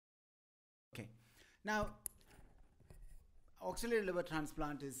Now, auxiliary liver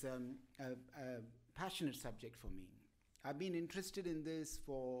transplant is a passionate subject for me. I've been interested in this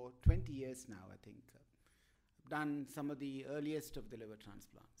for 20 years now, I think. I've done some of the earliest of the liver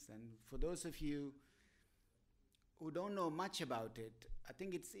transplants. And for those of you who don't know much about it, I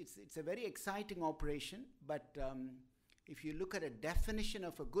think it's a very exciting operation, but if you look at a definition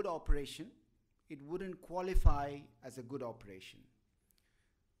of a good operation, it wouldn't qualify as a good operation.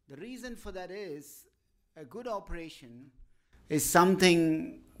 The reason for that is a good operation is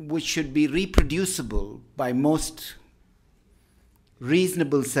something which should be reproducible by most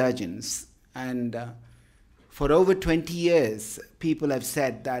reasonable surgeons. And for over 20 years, people have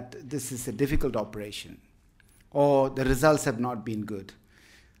said that this is a difficult operation or the results have not been good.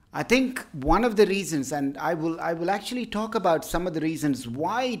 I think one of the reasons, and I will actually talk about some of the reasons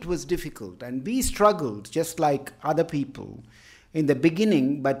why it was difficult, and we struggled just like other people in the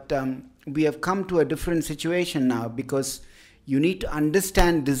beginning, but we have come to a different situation now because you need to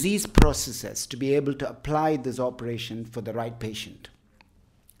understand disease processes to be able to apply this operation for the right patient.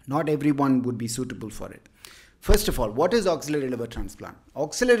 Not everyone would be suitable for it. First of all, what is auxiliary liver transplant?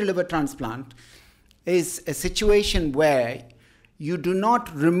 Auxiliary liver transplant is a situation where you do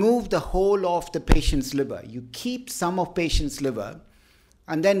not remove the whole of the patient's liver. You keep some of patient's liver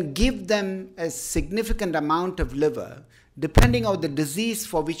and then give them a significant amount of liver depending on the disease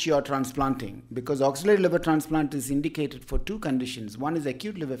for which you are transplanting, because auxiliary liver transplant is indicated for two conditions. One is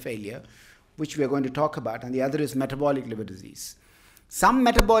acute liver failure, which we are going to talk about, and the other is metabolic liver disease. Some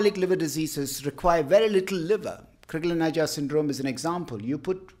metabolic liver diseases require very little liver. Crigler-Najjar syndrome is an example. You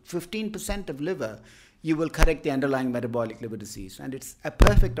put 15% of liver, you will correct the underlying metabolic liver disease, and it's a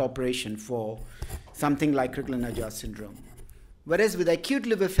perfect operation for something like Crigler-Najjar syndrome. Whereas with acute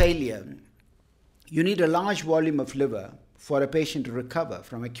liver failure, you need a large volume of liver for a patient to recover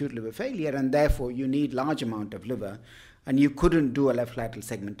from acute liver failure, and therefore you need large amount of liver, and you couldn't do a left lateral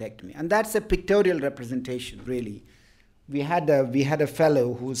segmentectomy. And that's a pictorial representation, really. We had a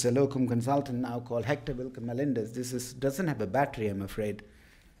fellow who's a locum consultant now called Hector Wilke Melendez. This doesn't have a battery, I'm afraid.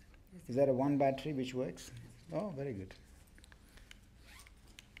 Is that a one battery which works? Oh, very good.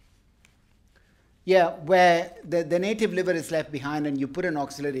 Yeah, where the native liver is left behind and you put an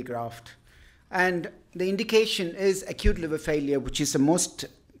auxiliary graft. And the indication is acute liver failure, which is the most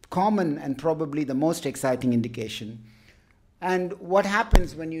common and probably the most exciting indication. And what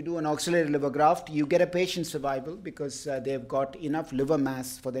happens when you do an auxiliary liver graft? You get a patient survival because they've got enough liver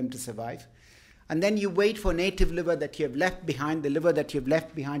mass for them to survive. And then you wait for native liver that you have left behind, the liver that you have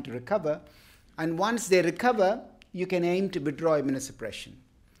left behind to recover. And once they recover, you can aim to withdraw immunosuppression.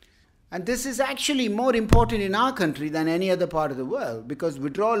 And this is actually more important in our country than any other part of the world, because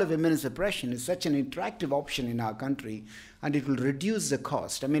withdrawal of immunosuppression is such an attractive option in our country, and it will reduce the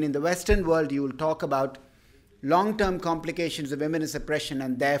cost. I mean, in the Western world, you will talk about long-term complications of immunosuppression,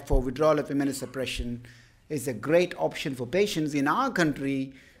 and therefore withdrawal of immunosuppression is a great option for patients. In our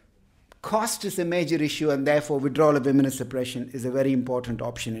country, cost is a major issue, and therefore withdrawal of immunosuppression is a very important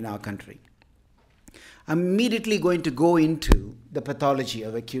option in our country. I'm immediately going to go into the pathology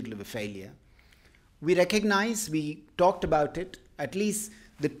of acute liver failure. We recognize, we talked about it, at least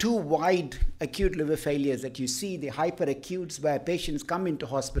the two wide acute liver failures that you see, the hyperacutes where patients come into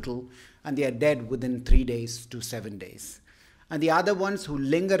hospital and they are dead within 3 days to 7 days. And the other ones who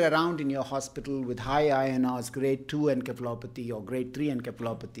linger around in your hospital with high INRs, grade 2 encephalopathy or grade 3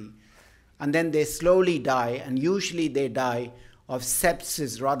 encephalopathy, and then they slowly die, and usually they die of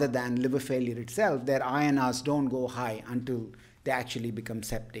sepsis rather than liver failure itself. Their INRs don't go high until they actually become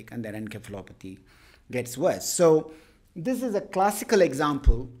septic and their encephalopathy gets worse. So this is a classical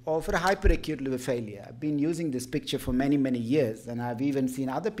example of a hyperacute liver failure. I've been using this picture for many, many years, and I've even seen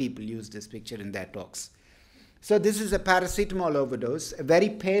other people use this picture in their talks. So this is a paracetamol overdose, a very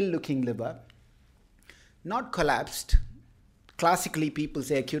pale looking liver, not collapsed. Classically, people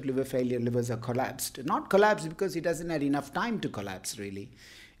say acute liver failure livers are collapsed. Not collapsed because it doesn't have enough time to collapse, really,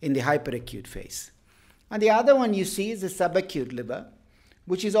 in the hyperacute phase. And the other one you see is a subacute liver,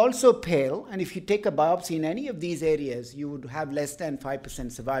 which is also pale. And if you take a biopsy in any of these areas, you would have less than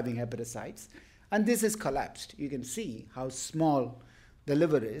 5% surviving hepatocytes. And this is collapsed. You can see how small the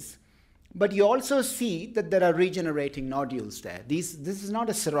liver is. But you also see that there are regenerating nodules there. This is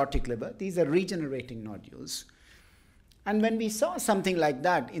not a cirrhotic liver. These are regenerating nodules. And when we saw something like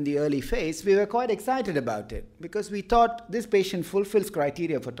that in the early phase, we were quite excited about it because we thought this patient fulfills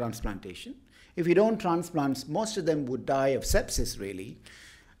criteria for transplantation. If you don't transplant, most of them would die of sepsis, really.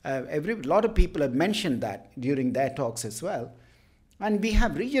 A lot of people have mentioned that during their talks as well. And we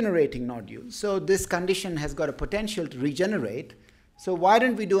have regenerating nodules. So this condition has got a potential to regenerate. So why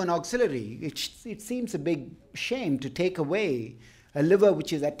don't we do an auxiliary? It seems a big shame to take away a liver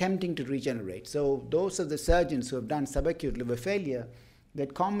which is attempting to regenerate. So those of the surgeons who have done subacute liver failure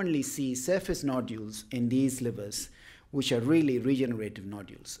that commonly see surface nodules in these livers, which are really regenerative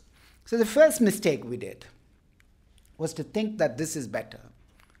nodules. So the first mistake we did was to think that this is better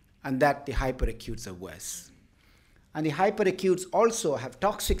and that the hyperacutes are worse. And the hyperacutes also have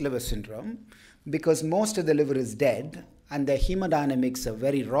toxic liver syndrome because most of the liver is dead and their hemodynamics are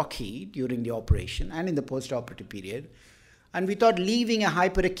very rocky during the operation and in the post-operative period. And we thought leaving a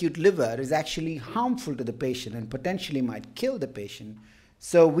hyperacute liver is actually harmful to the patient and potentially might kill the patient.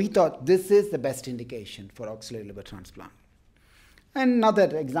 So we thought this is the best indication for auxiliary liver transplant.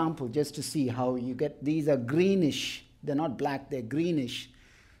 Another example, just to see how you get, these are greenish, they're not black, they're greenish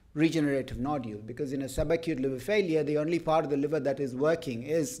regenerative nodule, because in a subacute liver failure, the only part of the liver that is working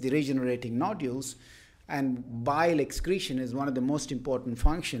is the regenerating nodules, and bile excretion is one of the most important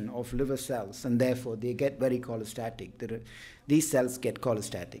function of liver cells, and therefore they get very cholestatic. These cells get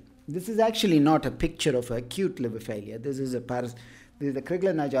cholestatic. This is actually not a picture of acute liver failure. This is the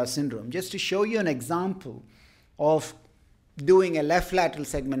Crigler-Najjar syndrome, just to show you an example of doing a left lateral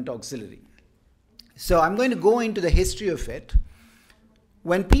segment auxiliary. So I'm going to go into the history of it.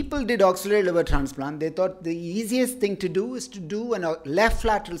 When people did auxiliary liver transplant, they thought the easiest thing to do is to do a left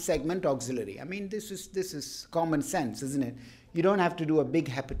lateral segment auxiliary. I mean, this is common sense, isn't it? You don't have to do a big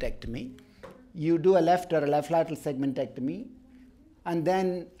hepatectomy. You do a left or a left lateral segmentectomy and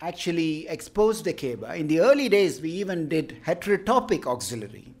then actually expose the cava. In the early days, we even did heterotopic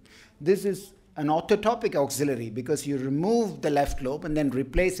auxiliary. This is an orthotopic auxiliary because you remove the left lobe and then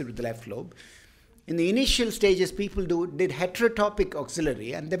replace it with the left lobe. In the initial stages, people did heterotopic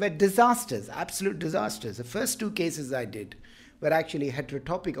auxiliary, and they were disasters, absolute disasters. The first two cases I did were actually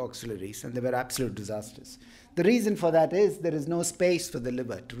heterotopic auxiliaries, and they were absolute disasters. The reason for that is there is no space for the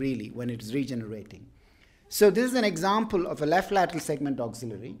liver to really when it is regenerating. So this is an example of a left lateral segment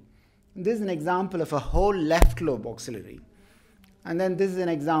auxiliary. This is an example of a whole left lobe auxiliary. And then this is an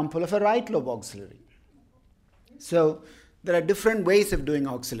example of a right lobe auxiliary. So there are different ways of doing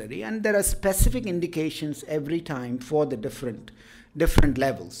auxiliary, and there are specific indications every time for the different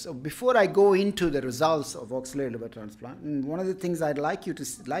levels. So before I go into the results of auxiliary liver transplant, one of the things I'd like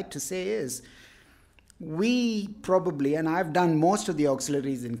to say is we probably, and I've done most of the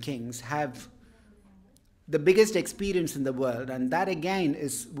auxiliaries in King's, have the biggest experience in the world, and that again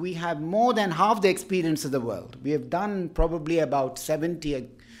is we have more than half the experience of the world. We have done probably about 70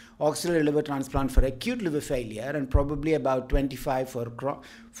 auxiliary liver transplant for acute liver failure and probably about 25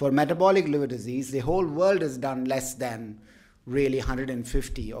 for metabolic liver disease. The whole world has done less than really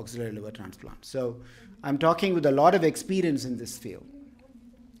 150 auxiliary liver transplants. So I'm talking with a lot of experience in this field.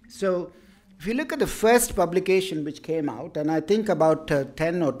 So if you look at the first publication which came out, and I think about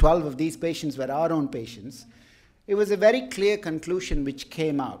 10 or 12 of these patients were our own patients, it was a very clear conclusion which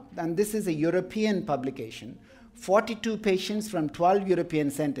came out. And this is a European publication. 42 patients from 12 European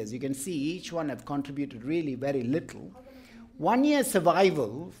centers. You can see each one have contributed really very little. 1 year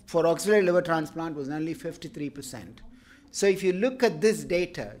survival for auxiliary liver transplant was only 53%. So if you look at this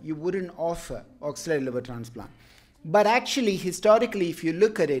data, you wouldn't offer auxiliary liver transplant. But actually, historically, if you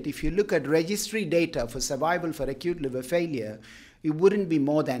look at it, if you look at registry data for survival for acute liver failure, it wouldn't be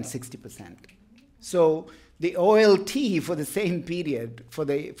more than 60%. So the OLT for the same period for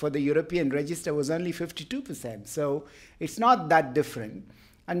the European register was only 52%. So it's not that different.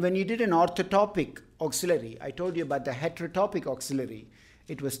 And when you did an orthotopic auxiliary, I told you about the heterotopic auxiliary,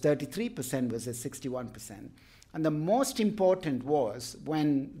 it was 33% versus 61%. And the most important was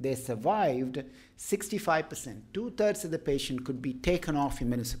when they survived, 65%, 2/3 of the patient could be taken off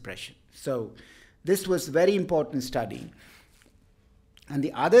immunosuppression. So this was a very important study. And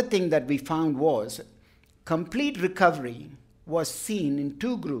the other thing that we found was complete recovery was seen in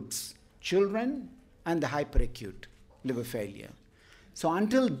two groups, children and the hyperacute liver failure. So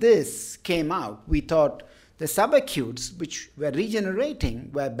until this came out, we thought the subacutes, which were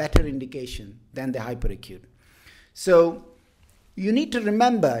regenerating, were better indication than the hyperacute. So you need to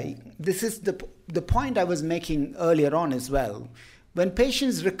remember, this is the point I was making earlier on as well. When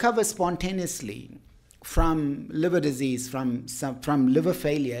patients recover spontaneously from liver disease, from liver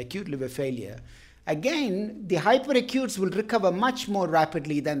failure, acute liver failure, again, the hyperacutes will recover much more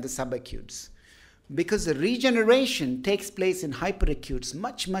rapidly than the subacutes because the regeneration takes place in hyperacutes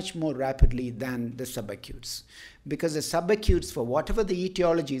much, much more rapidly than the subacutes. Because the subacutes, for whatever the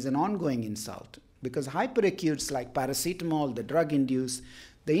etiology, is an ongoing insult. Because hyperacutes like paracetamol, the drug induced,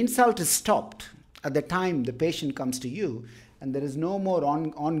 the insult is stopped at the time the patient comes to you, and there is no more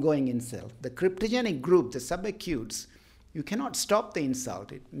ongoing insult. The cryptogenic group, the subacutes, You cannot stop the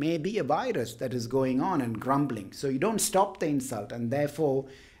insult. It may be a virus that is going on and grumbling. So you don't stop the insult, and therefore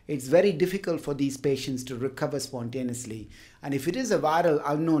it's very difficult for these patients to recover spontaneously. And if it is a viral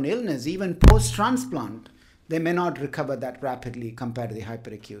unknown illness, even post-transplant, they may not recover that rapidly compared to the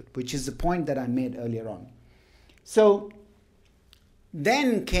hyperacute, which is the point that I made earlier on. So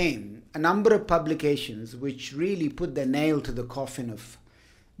then came a number of publications which really put the nail to the coffin of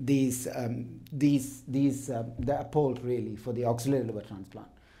the uphold really for the auxiliary liver transplant.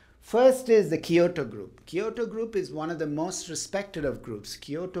 First is the Kyoto group. Kyoto group is one of the most respected of groups.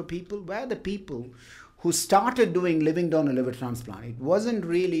 Kyoto people were the people who started doing living donor liver transplant. It wasn't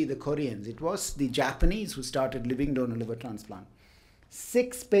really the Koreans, it was the Japanese who started living donor liver transplant.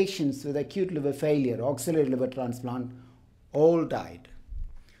 6 patients with acute liver failure, auxiliary liver transplant, all died.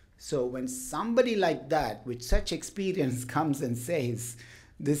 So when somebody like that with such experience comes and says,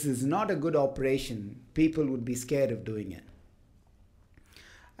 this is not a good operation, people would be scared of doing it.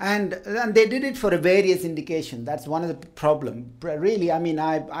 And they did it for a various indication. That's one of the problem. Really, I mean,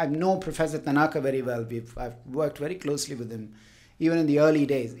 I know Professor Tanaka very well. I've worked very closely with him, even in the early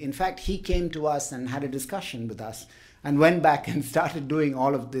days. In fact, he came to us and had a discussion with us and went back and started doing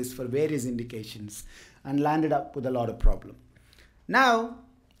all of this for various indications and landed up with a lot of problem. Now,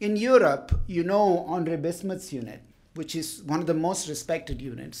 in Europe, you know Andre Bismuth's unit, which is one of the most respected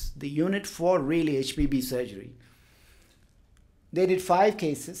units, the unit for really HPB surgery. They did 5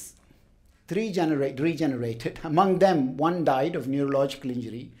 cases, 3 regenerated. Among them, 1 died of neurological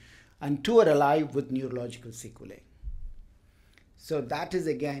injury and 2 are alive with neurological sequelae. So that is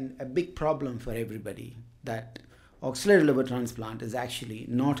again a big problem for everybody, that auxiliary liver transplant is actually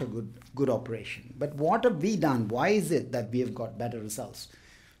not a good operation. But what have we done? Why is it that we have got better results?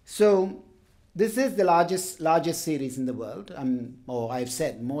 So this is the largest series in the world, or I've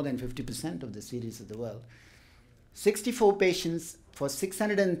said more than 50% of the series of the world. 64 patients for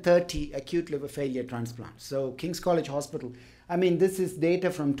 630 acute liver failure transplants. So King's College Hospital, I mean, this is data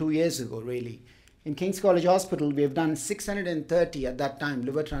from 2 years ago, really. In King's College Hospital, we have done 630 at that time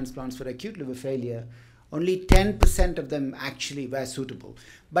liver transplants for acute liver failure. Only 10% of them actually were suitable.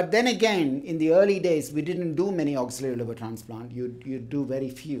 But then again, in the early days, we didn't do many auxiliary liver transplant. You do very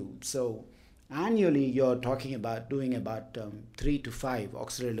few. So annually, you're talking about doing about 3 to 5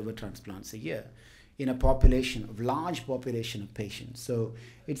 auxiliary liver transplants a year in a large population of patients. So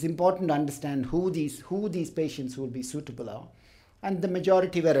it's important to understand who these patients will be suitable are. And the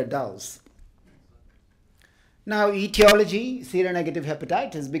majority were adults. Now, etiology, seronegative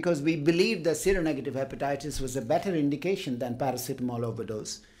hepatitis, because we believed that seronegative hepatitis was a better indication than paracetamol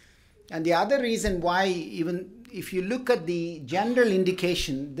overdose. And the other reason why, even if you look at the general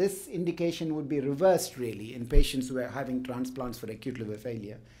indication, this indication would be reversed really in patients who are having transplants for acute liver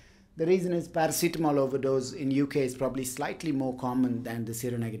failure. The reason is paracetamol overdose in UK is probably slightly more common than the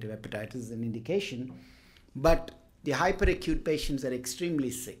seronegative hepatitis as an indication, but the hyperacute patients are extremely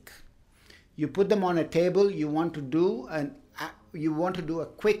sick. You put them on a table, you want to do a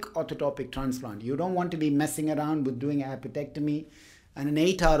quick orthotopic transplant. You don't want to be messing around with doing a hepatectomy and an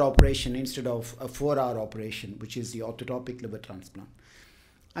 8-hour operation instead of a 4-hour operation, which is the orthotopic liver transplant.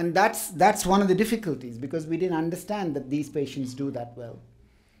 And that's one of the difficulties, because we didn't understand that these patients do that well.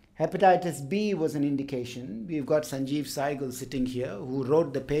 Hepatitis B was an indication. We've got Sanjeev Saigal sitting here, who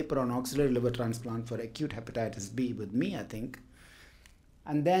wrote the paper on auxiliary liver transplant for acute hepatitis B with me, I think.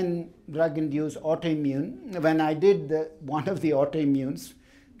 And then drug-induced autoimmune. When I did one of the autoimmunes,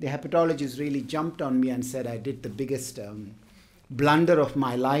 the hepatologist really jumped on me and said I did the biggest blunder of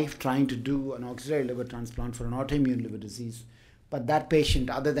my life trying to do an auxiliary liver transplant for an autoimmune liver disease. But that patient,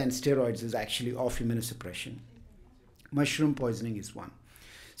 other than steroids, is actually off immunosuppression. Mushroom poisoning is one.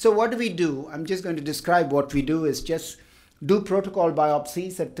 So what do? I'm just going to describe what we do is just do protocol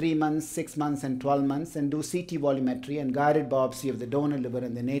biopsies at 3 months, 6 months, and 12 months, and do CT volumetry and guided biopsy of the donor liver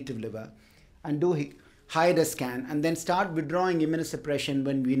and the native liver, and do HIDA scan, and then start withdrawing immunosuppression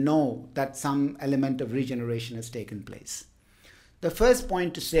when we know that some element of regeneration has taken place. The first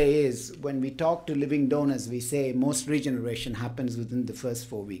point to say is, when we talk to living donors, we say most regeneration happens within the first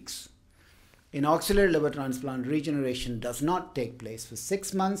 4 weeks. In auxiliary liver transplant, regeneration does not take place for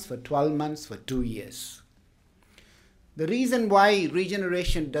 6 months, for 12 months, for 2 years. The reason why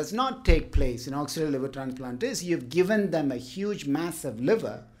regeneration does not take place in auxiliary liver transplant is you've given them a huge mass of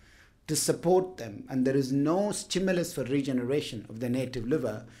liver to support them, and there is no stimulus for regeneration of the native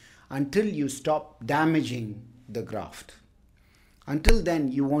liver until you stop damaging the graft. Until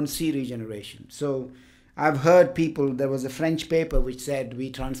then, you won't see regeneration. So I've heard people, there was a French paper which said we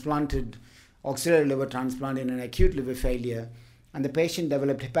transplanted auxiliary liver transplant in an acute liver failure, and the patient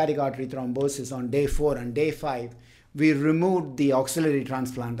developed hepatic artery thrombosis on day 4 and day 5. we removed the auxiliary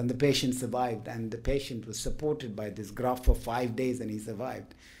transplant and the patient survived, and the patient was supported by this graft for 5 days and he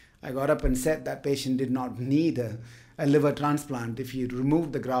survived. I got up and said that patient did not need a liver transplant if you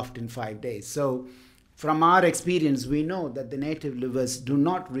removed the graft in 5 days. So from our experience, we know that the native livers do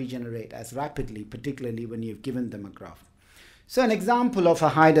not regenerate as rapidly, particularly when you've given them a graft. So an example of a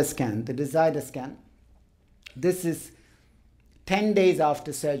HIDA scan, the DESIDA scan. This is 10 days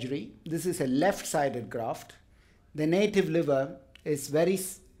after surgery. This is a left-sided graft. The native liver has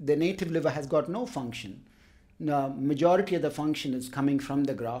got no function. The majority of the function is coming from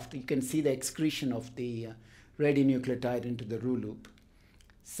the graft. You can see the excretion of the radionucleotide into the Roux loop.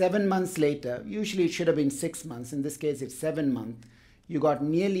 7 months later, usually it should have been 6 months, in this case it's 7 months, you got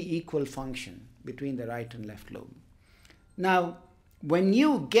nearly equal function between the right and left lobe. Now, when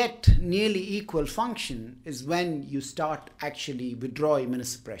you get nearly equal function is when you start actually withdraw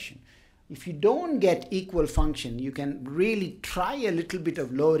immunosuppression. If you don't get equal function, you can really try a little bit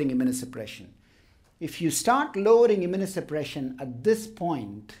of lowering immunosuppression. If you start lowering immunosuppression at this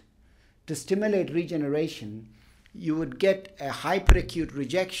point to stimulate regeneration, you would get a hyperacute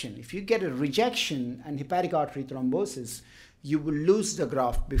rejection. If you get a rejection and hepatic artery thrombosis, you will lose the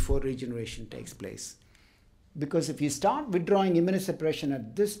graft before regeneration takes place. Because if you start withdrawing immunosuppression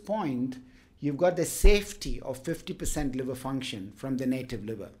at this point, you've got the safety of 50% liver function from the native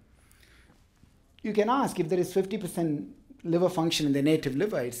liver. You can ask, if there is 50% liver function in the native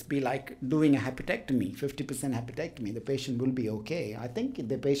liver, it's be like doing a hepatectomy, 50% hepatectomy. The patient will be okay. I think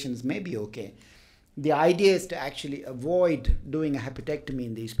the patients may be okay. The idea is to actually avoid doing a hepatectomy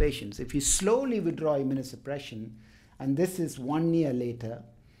in these patients. If you slowly withdraw immunosuppression, and this is 1 year later,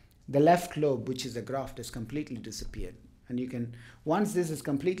 the left lobe, which is a graft, has completely disappeared. And you can, once this is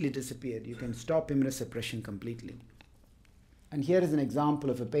completely disappeared, you can stop immunosuppression completely. And here is an example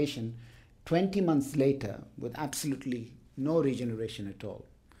of a patient 20 months later with absolutely no regeneration at all.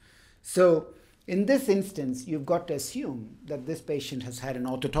 So in this instance, you've got to assume that this patient has had an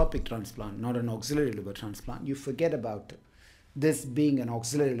orthotopic transplant, not an auxiliary liver transplant. You forget about this being an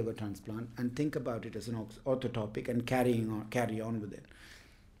auxiliary liver transplant and think about it as an orthotopic and carry on with it.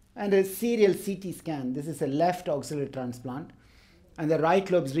 And a serial CT scan, this is a left auxiliary transplant, and the right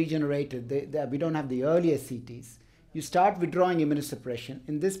lobe's regenerated. We don't have the earlier CTs. You start withdrawing immunosuppression.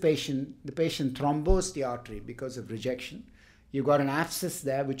 In this patient, the patient thrombosed the artery because of rejection. You've got an abscess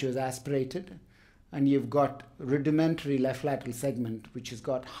there which was aspirated, and you've got rudimentary left lateral segment which has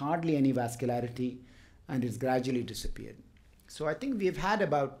got hardly any vascularity and it's gradually disappeared. So I think we've had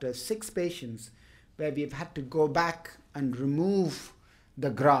about 6 patients where we've had to go back and remove the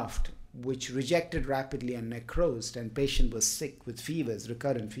graft, which rejected rapidly and necrosed, and patient was sick with fevers,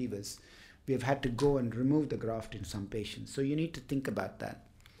 recurrent fevers. We have had to go and remove the graft in some patients. So you need to think about that.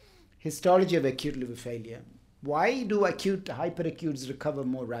 Histology of acute liver failure. Why do hyperacutes recover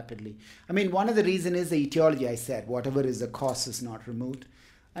more rapidly? I mean, one of the reasons is the etiology I said. Whatever is the cause is not removed.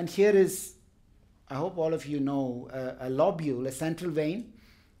 And here is, I hope all of you know, a lobule, a central vein,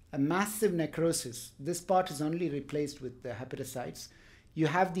 a massive necrosis. This part is only replaced with the hepatocytes. You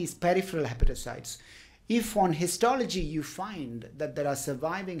have these peripheral hepatocytes. If on histology you find that there are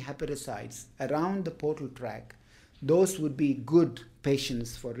surviving hepatocytes around the portal tract, those would be good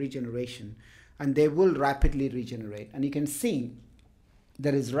patients for regeneration, and they will rapidly regenerate. And you can see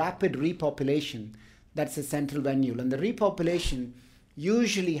there is rapid repopulation. That's a central venule. And the repopulation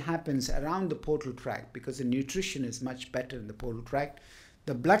usually happens around the portal tract because the nutrition is much better in the portal tract.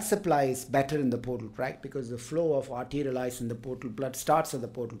 The blood supply is better in the portal tract because the flow of arterial ice in the portal blood starts at the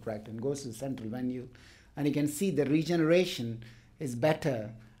portal tract and goes to the central venule. And you can see the regeneration is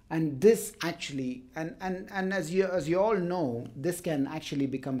better. And this actually, and as you all know, this can actually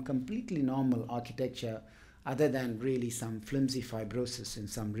become completely normal architecture other than really some flimsy fibrosis in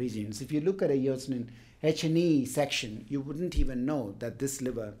some regions. If you look at a eosinophil H&E section, you wouldn't even know that this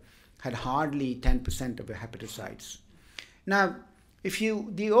liver had hardly 10% of the hepatocytes. Now,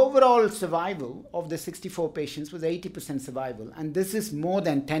 the overall survival of the 64 patients was 80% survival, and this is more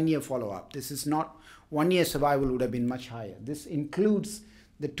than 10-year follow-up. This is not 1 year survival would have been much higher. This includes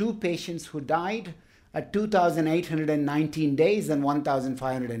the 2 patients who died at 2,819 days and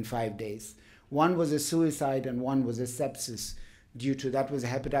 1,505 days. One was a suicide and one was a sepsis that was a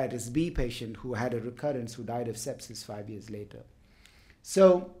hepatitis B patient who had a recurrence who died of sepsis 5 years later.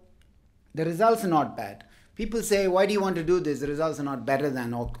 So the results are not bad. People say, why do you want to do this? The results are not better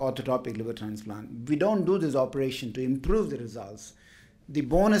than orthotopic liver transplant. We don't do this operation to improve the results. The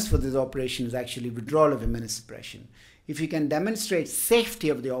bonus for this operation is actually withdrawal of immunosuppression. If you can demonstrate safety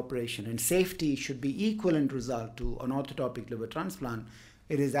of the operation, and safety should be equivalent result to an orthotopic liver transplant,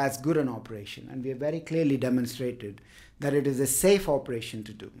 it is as good an operation. And we have very clearly demonstrated that it is a safe operation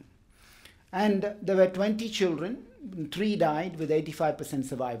to do. And there were 20 children, 3 died with 85%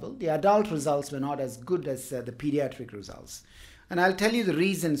 survival. The adult results were not as good as the pediatric results. And I'll tell you the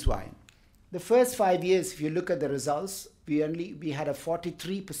reasons why. The first 5 years, if you look at the results, we had a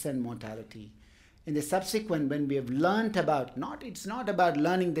 43% mortality. In the subsequent, when we have learned about, it's not about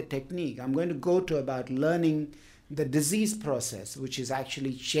learning the technique. I'm going to go to about learning the disease process, which has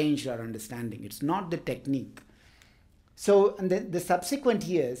actually changed our understanding. It's not the technique. So in the subsequent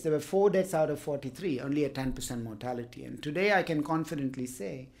years, there were 4 deaths out of 43, only a 10% mortality. And today I can confidently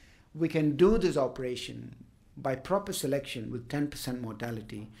say we can do this operation by proper selection with 10%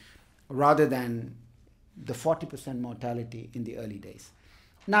 mortality rather than the 40% mortality in the early days.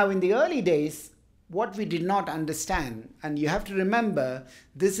 Now, in the early days, what we did not understand, and you have to remember,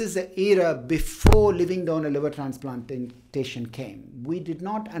 this is the era before living donor liver transplantation came. We did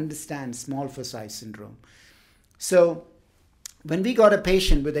not understand small foci syndrome. So when we got a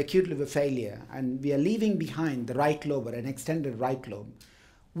patient with acute liver failure and we are leaving behind the right lobe or an extended right lobe,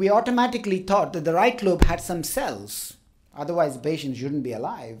 we automatically thought that the right lobe had some cells. Otherwise, the patient shouldn't be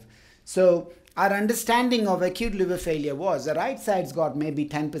alive. So our understanding of acute liver failure was the right side's got maybe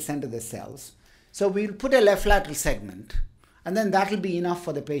 10% of the cells. So we'll put a left lateral segment and then that'll be enough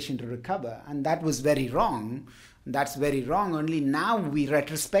for the patient to recover. And that was very wrong. That's very wrong. Only now we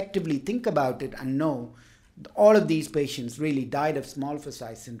retrospectively think about it and know all of these patients really died of small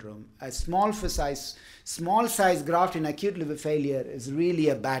foci syndrome. A small size graft in acute liver failure is really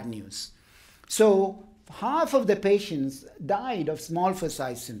a bad news. So half of the patients died of small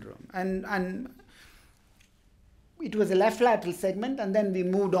foci syndrome. And it was a left lateral segment, and then we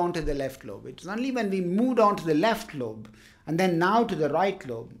moved on to the left lobe. It's only when we moved on to the left lobe and then now to the right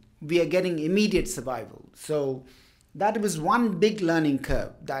lobe, we are getting immediate survival. So that was one big learning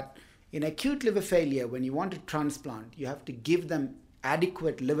curve, that in acute liver failure, when you want to transplant, you have to give them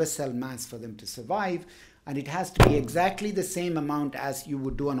adequate liver cell mass for them to survive, and it has to be exactly the same amount as you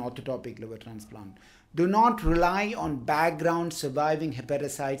would do an orthotopic liver transplant. Do not rely on background surviving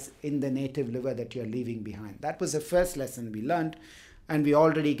hepatocytes in the native liver that you're leaving behind. That was the first lesson we learned, and we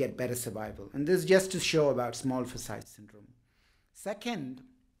already get better survival. And this is just to show about small foci syndrome. Second,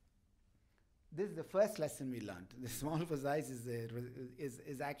 this is the first lesson we learned. The small foci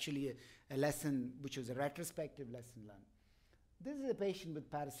is actually a lesson which was a retrospective lesson learned. This is a patient with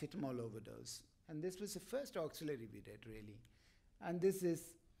paracetamol overdose, and this was the first auxiliary we did, really. And this is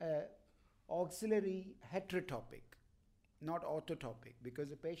auxiliary heterotopic, not orthotopic, because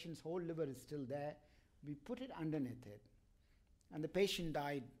the patient's whole liver is still there. We put it underneath it, and the patient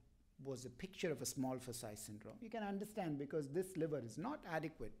died. Was a picture of a small foci syndrome. You can understand, because this liver is not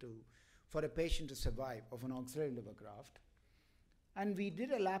adequate for a patient to survive of an auxiliary liver graft. And we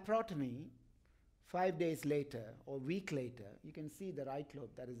did a laparotomy 5 days later or a week later. You can see the right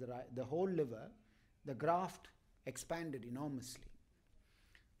lobe, that is the whole liver, the graft expanded enormously.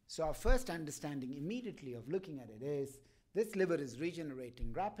 So our first understanding immediately of looking at it is this liver is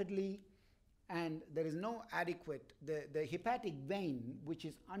regenerating rapidly, and there is no adequate, the hepatic vein, which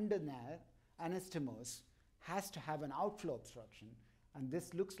is under there, anastomose, has to have an outflow obstruction, and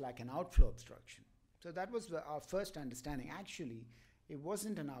this looks like an outflow obstruction. So that was our first understanding. Actually, it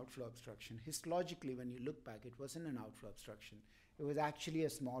wasn't an outflow obstruction. Histologically, when you look back, it wasn't an outflow obstruction. It was actually a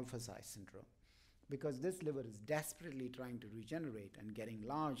small foci syndrome, because this liver is desperately trying to regenerate and getting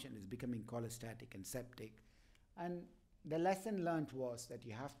large and is becoming cholestatic and septic. And the lesson learned was that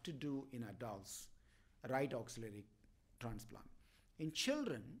you have to do in adults a right auxiliary transplant. In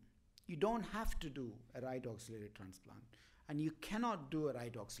children, you don't have to do a right auxiliary transplant, and you cannot do a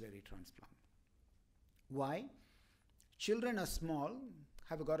right auxiliary transplant. Why? Children are small,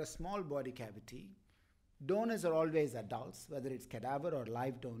 have got a small body cavity. Donors are always adults, whether it's cadaver or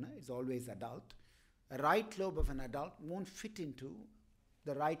live donor, it's always adult. A right lobe of an adult won't fit into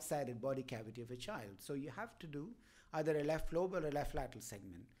the right-sided body cavity of a child. So you have to do either a left lobe or a left lateral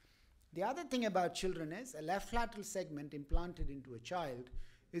segment. The other thing about children is a left lateral segment implanted into a child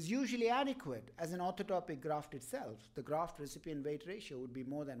is usually adequate as an orthotopic graft itself. The graft recipient weight ratio would be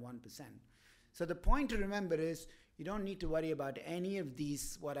more than 1%. So the point to remember is you don't need to worry about any of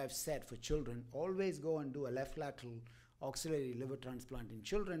these, what I've said for children. Always go and do a left lateral auxiliary liver transplant in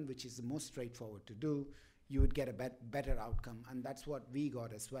children, which is the most straightforward to do. You would get a better outcome, and that's what we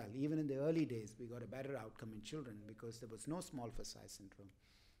got as well. Even in the early days, we got a better outcome in children because there was no small foci syndrome.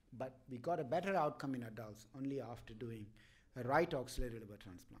 But we got a better outcome in adults only after doing a right auxiliary liver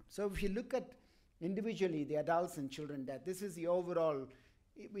transplant. So if you look at individually the adults and children death, this is the overall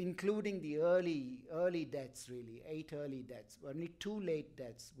including the early deaths, really, 8 early deaths, only 2 late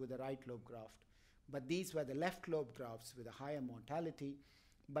deaths with the right lobe graft. But these were the left lobe grafts with a higher mortality.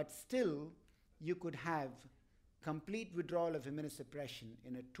 But still, you could have complete withdrawal of immunosuppression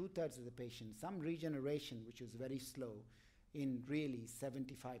in 2/3 of the patients, some regeneration, which was very slow, in really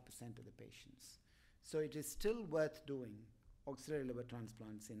 75% of the patients. So it is still worth doing auxiliary liver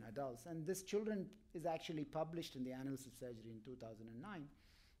transplants in adults. And this children is actually published in the Annals of Surgery in 2009.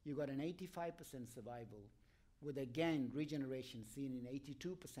 You got an 85% survival with, again, regeneration seen in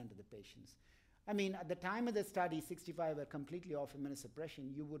 82% of the patients. I mean, at the time of the study, 65 were completely off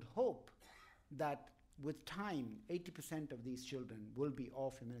immunosuppression. You would hope that with time, 80% of these children will be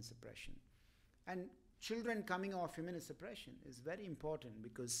off immunosuppression. And children coming off immunosuppression is very important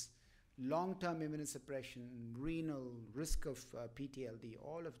because long-term immunosuppression, renal, risk of PTLD,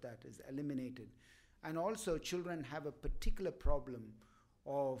 all of that is eliminated. And also children have a particular problem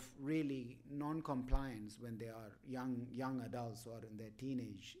of really non-compliance when they are young adults or in their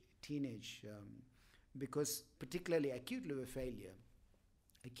teenage, because particularly acute liver failure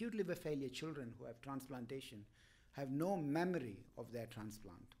children who have transplantation have no memory of their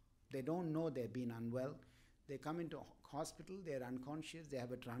transplant. They don't know they've been unwell. They come into hospital, they're unconscious, they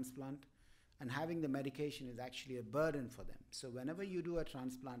have a transplant, and having the medication is actually a burden for them. So whenever you do a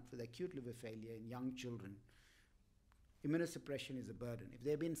transplant with acute liver failure in young children, immunosuppression is a burden. If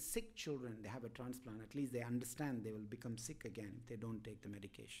they've been sick children, they have a transplant, at least they understand they will become sick again if they don't take the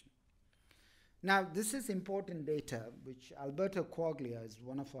medication. Now, this is important data, which Alberto Quaglia is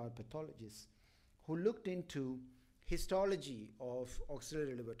one of our pathologists who looked into histology of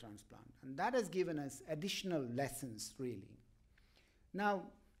auxiliary liver transplant. And that has given us additional lessons, really.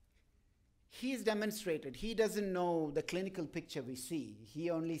 Now, he's demonstrated, he doesn't know the clinical picture we see. He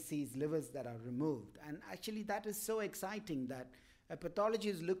only sees livers that are removed. And actually, that is so exciting that a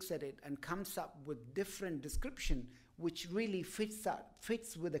pathologist looks at it and comes up with different description, which really fits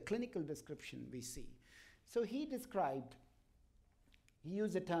with the clinical description we see. So he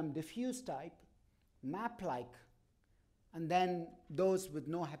used the term diffuse type, map-like, and then those with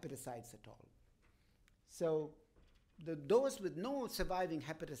no hepatocytes at all. So those with no surviving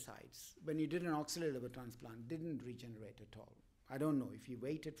hepatocytes, when you did an auxiliary liver transplant, didn't regenerate at all. I don't know, if you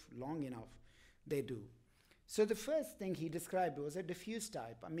waited long enough, they do. So the first thing he described was a diffuse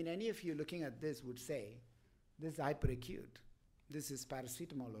type. I mean, any of you looking at this would say, this is hyperacute. This is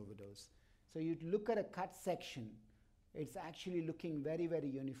paracetamol overdose. So you'd look at a cut section, it's actually looking very, very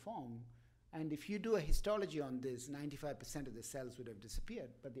uniform. And if you do a histology on this, 95% of the cells would have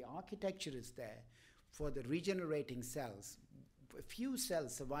disappeared. But the architecture is there for the regenerating cells. A few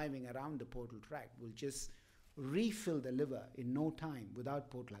cells surviving around the portal tract will just refill the liver in no time without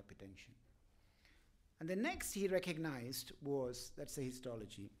portal hypertension. And the next he recognized was, that's a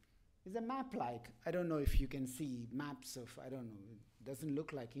histology, is a map-like. I don't know if you can see maps of, I don't know, it doesn't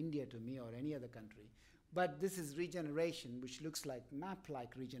look like India to me or any other country. But this is regeneration, which looks like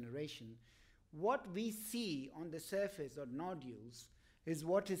map-like regeneration. What we see on the surface or nodules is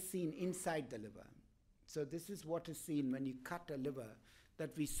what is seen inside the liver. So this is what is seen when you cut a liver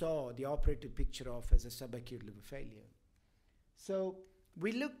that we saw the operative picture of as a subacute liver failure. So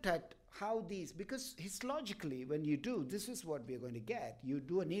we looked at how these, because histologically when you do, this is what we're going to get. You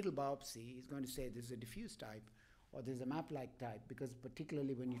do a needle biopsy, he's going to say this is a diffuse type or there's a map-like type, because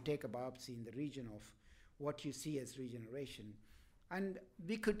particularly when you take a biopsy in the region of what you see as regeneration. And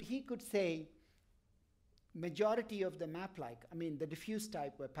he could say majority of the map-like, I mean the diffuse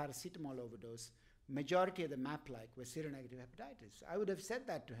type were paracetamol overdose, majority of the map-like were seronegative hepatitis. I would have said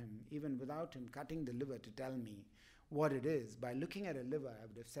that to him even without him cutting the liver to tell me what it is. By looking at a liver, I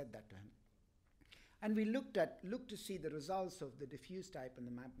would have said that to him. And we looked to see the results of the diffuse type and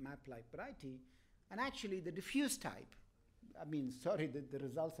the map-like variety. And actually the diffuse type, I mean, sorry, the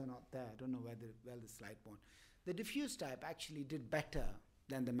results are not there. I don't know where the slide went. The diffuse type actually did better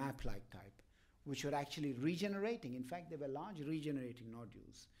than the map-like type, which were actually regenerating. In fact, they were large regenerating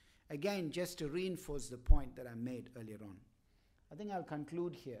nodules. Again, just to reinforce the point that I made earlier on. I think I'll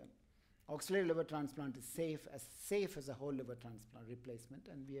conclude here. Auxiliary liver transplant is safe as a whole liver transplant replacement,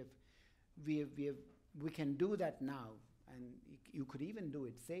 and we can do that now, and you could even do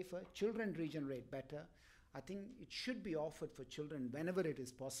it safer. Children regenerate better. I think it should be offered for children whenever it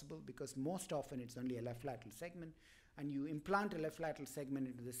is possible, because most often it's only a left lateral segment, and you implant a left lateral segment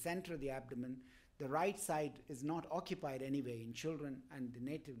into the center of the abdomen. The right side is not occupied anyway in children, and the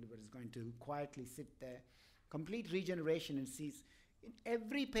native liver is going to quietly sit there. Complete regeneration and cease. In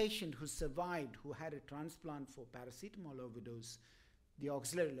every patient who survived, who had a transplant for paracetamol overdose, the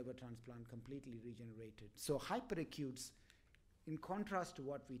auxiliary liver transplant completely regenerated. So hyperacutes in contrast to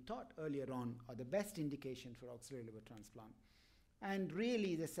what we thought earlier on, are the best indication for auxiliary liver transplant. And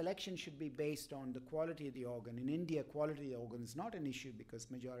really, the selection should be based on the quality of the organ. In India, quality of the organ is not an issue because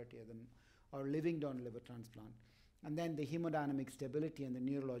majority of them are living on liver transplant. And then the hemodynamic stability and the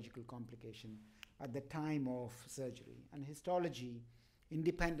neurological complication at the time of surgery. And histology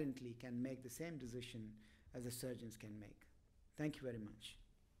independently can make the same decision as the surgeons can make. Thank you very much.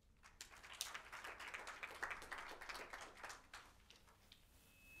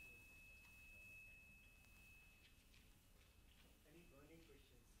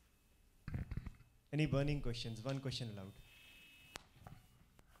 Any burning questions? One question allowed.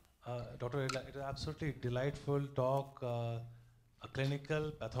 Dr. Rela, it was absolutely delightful talk, a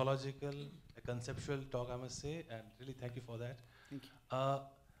clinical, pathological, a conceptual talk, I must say, and really thank you for that. Thank you.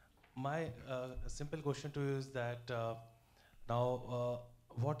 My simple question to you is that now,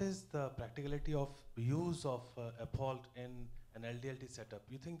 what is the practicality of use of Uphold in an LDLT setup?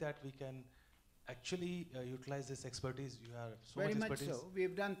 You think that we can actually utilize this expertise? You have so Very much much expertise. so.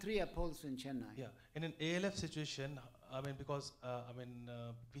 We've done 3 Upholds in Chennai. Yeah, in an ALF situation, I mean, because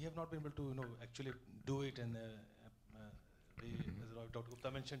we have not been able to, actually do it. And as Dr.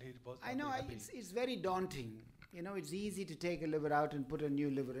 Gupta mentioned, he was. I know it's very daunting. It's easy to take a liver out and put a new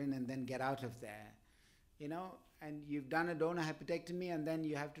liver in and then get out of there. And you've done a donor hepatectomy and then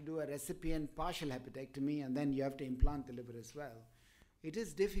you have to do a recipient partial hepatectomy and then you have to implant the liver as well. It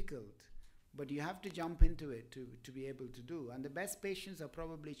is difficult, but you have to jump into it to be able to do. And the best patients are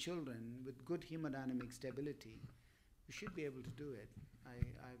probably children with good hemodynamic stability. You should be able to do it.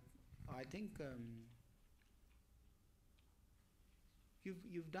 I think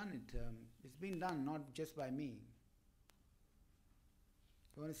you've done it. It's been done not just by me.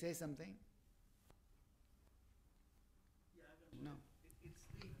 You want to say something? No. It's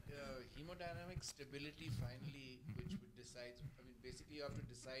the hemodynamic stability finally which decides. I mean, basically you have to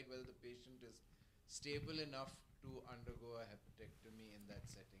decide whether the patient is stable enough to undergo a hepatectomy in that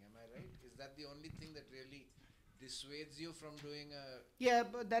setting. Am I right? Is that the only thing that really dissuades you from doing a... Yeah,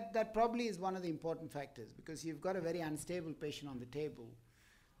 but that probably is one of the important factors because you've got a very unstable patient on the table.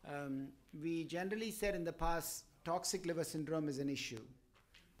 We generally said in the past toxic liver syndrome is an issue.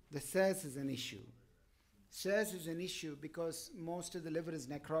 The SIRS is an issue. SIRS is an issue because most of the liver is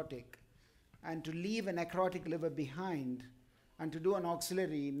necrotic, and to leave a necrotic liver behind and to do an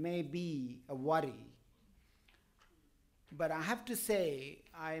auxiliary may be a worry. But I have to say,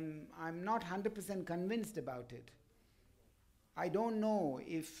 I'm not 100% convinced about it. I don't know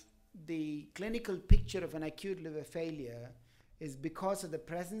if the clinical picture of an acute liver failure is because of the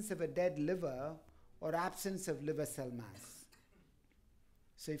presence of a dead liver or absence of liver cell mass.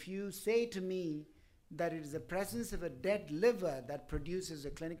 So if you say to me that it is the presence of a dead liver that produces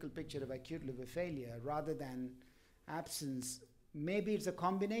a clinical picture of acute liver failure rather than absence, maybe it's a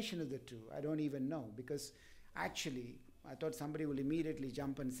combination of the two. I don't even know, because actually I thought somebody will immediately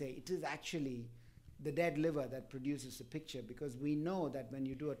jump and say it is actually the dead liver that produces a picture, because we know that when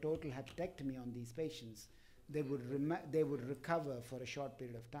you do a total hepatectomy on these patients, they would recover for a short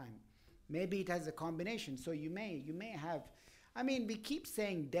period of time. Maybe it has a combination. So you may have, I mean, we keep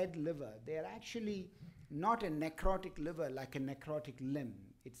saying dead liver. They are actually not a necrotic liver like a necrotic limb.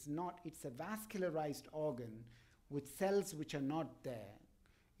 It's not. It's a vascularized organ with cells which are not there.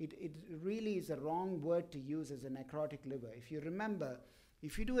 It really is a wrong word to use as a necrotic liver. If you remember,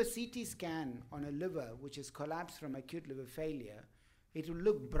 if you do a CT scan on a liver which is collapsed from acute liver failure, it will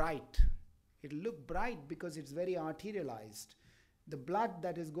look bright. It will look bright because it's very arterialized. The blood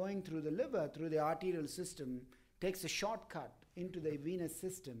that is going through the liver, through the arterial system, takes a shortcut into the venous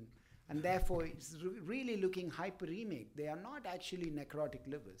system, and therefore it's really looking hyperemic. They are not actually necrotic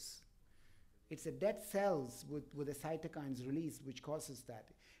livers. It's the dead cells with the cytokines released which causes that.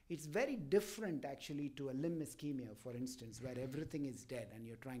 It's very different actually to a limb ischemia, for instance, where everything is dead and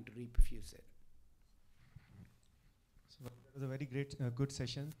you're trying to reperfuse it. So that was a very great, good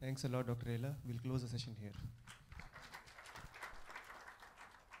session. Thanks a lot, Dr. Rela. We'll close the session here.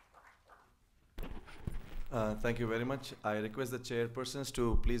 Thank you very much. I request the chairpersons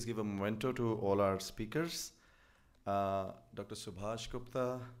to please give a memento to all our speakers. Dr. Subhash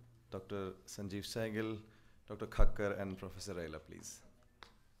Gupta, Dr. Sanjeev Sehgal, Dr. Khakkar, and Professor Rela, please.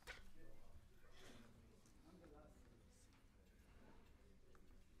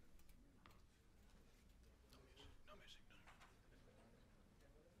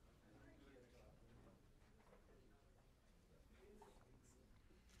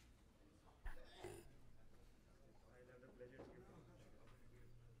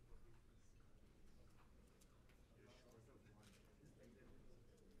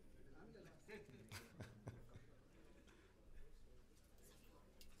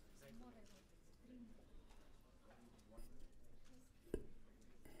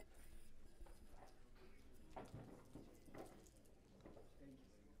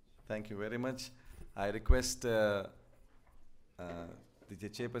 Thank you very much. I request the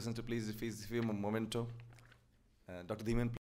chairperson to please give him a memento. Dr. Dhiman,